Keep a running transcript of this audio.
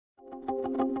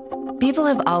People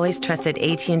have always trusted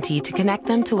AT&T to connect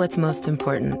them to what's most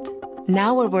important.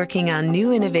 Now we're working on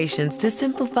new innovations to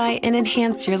simplify and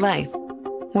enhance your life.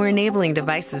 We're enabling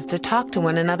devices to talk to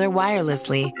one another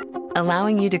wirelessly,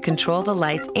 allowing you to control the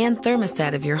lights and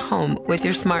thermostat of your home with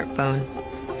your smartphone,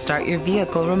 start your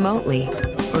vehicle remotely,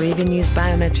 or even use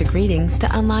biometric readings to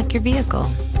unlock your vehicle.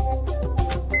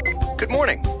 Good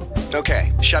morning.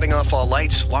 Okay, shutting off all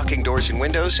lights, locking doors and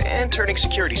windows, and turning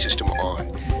security system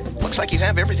on. Looks like you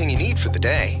have everything you need for the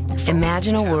day.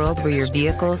 Imagine a world where your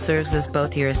vehicle serves as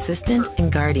both your assistant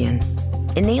and guardian.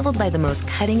 Enabled by the most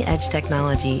cutting-edge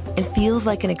technology, it feels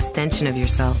like an extension of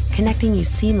yourself, connecting you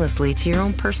seamlessly to your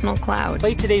own personal cloud.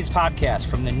 Play today's podcast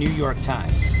from the New York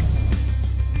Times.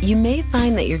 You may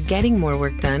find that you're getting more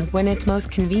work done when it's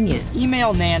most convenient.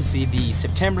 Email Nancy the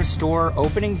September store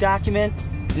opening document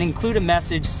and include a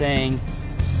message saying,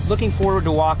 "Looking forward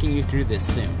to walking you through this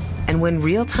soon." And when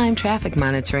real-time traffic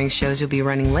monitoring shows you'll be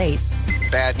running late,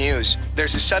 bad news.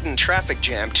 There's a sudden traffic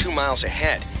jam 2 miles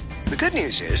ahead. The good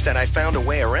news is that I found a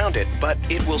way around it, but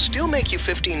it will still make you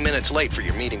 15 minutes late for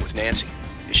your meeting with Nancy.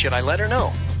 Should I let her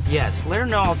know? Yes, let her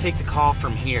know I'll take the call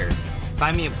from here.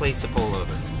 Find me a place to pull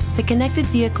over. the connected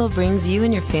vehicle brings you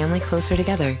and your family closer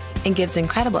together and gives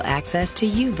incredible access to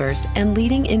UVerse and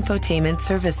leading infotainment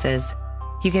services.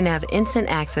 You can have instant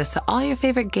access to all your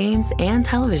favorite games and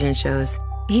television shows,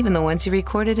 even the ones you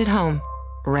recorded at home,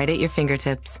 right at your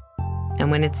fingertips.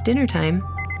 And when it's dinner time...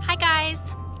 Hi guys,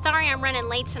 sorry I'm running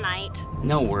late tonight.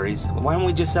 No worries. Why don't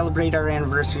we just celebrate our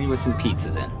anniversary with some pizza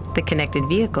then? The connected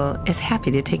vehicle is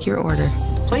happy to take your order.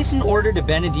 Place an order to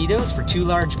Benedito's for 2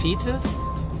 large pizzas,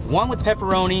 1 with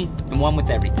pepperoni and 1 with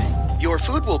everything. Your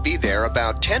food will be there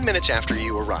about 10 minutes after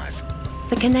you arrive.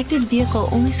 The connected vehicle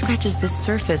only scratches the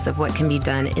surface of what can be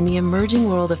done in the emerging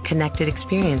world of connected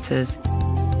experiences.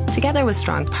 Together with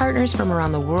strong partners from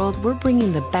around the world, we're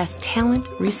bringing the best talent,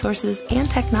 resources, and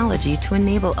technology to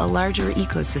enable a larger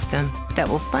ecosystem that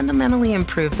will fundamentally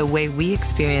improve the way we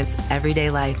experience everyday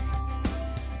life.